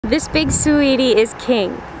This big sweetie is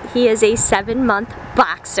King. He is a 7-month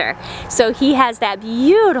boxer, so he has that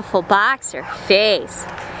beautiful boxer face.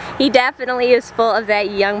 He definitely is full of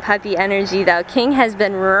that young puppy energy though. King has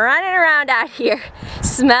been running around out here,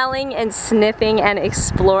 smelling and sniffing and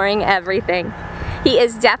exploring everything. He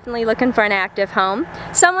is definitely looking for an active home,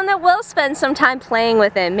 someone that will spend some time playing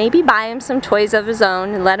with him, maybe buy him some toys of his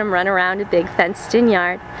own and let him run around a big fenced-in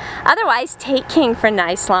yard. Otherwise, take King for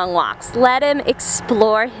nice long walks. Let him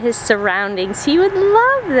explore his surroundings. He would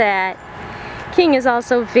love that. King is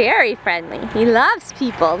also very friendly. He loves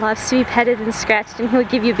people, loves to be petted and scratched, and he'll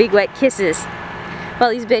give you big wet kisses. While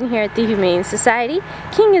he's been here at the Humane Society,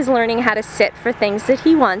 King is learning how to sit for things that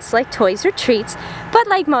he wants, like toys or treats, but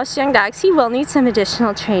like most young dogs, he will need some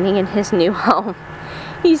additional training in his new home.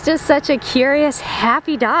 He's just such a curious,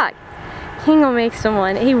 happy dog. King will make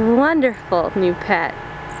someone a wonderful new pet.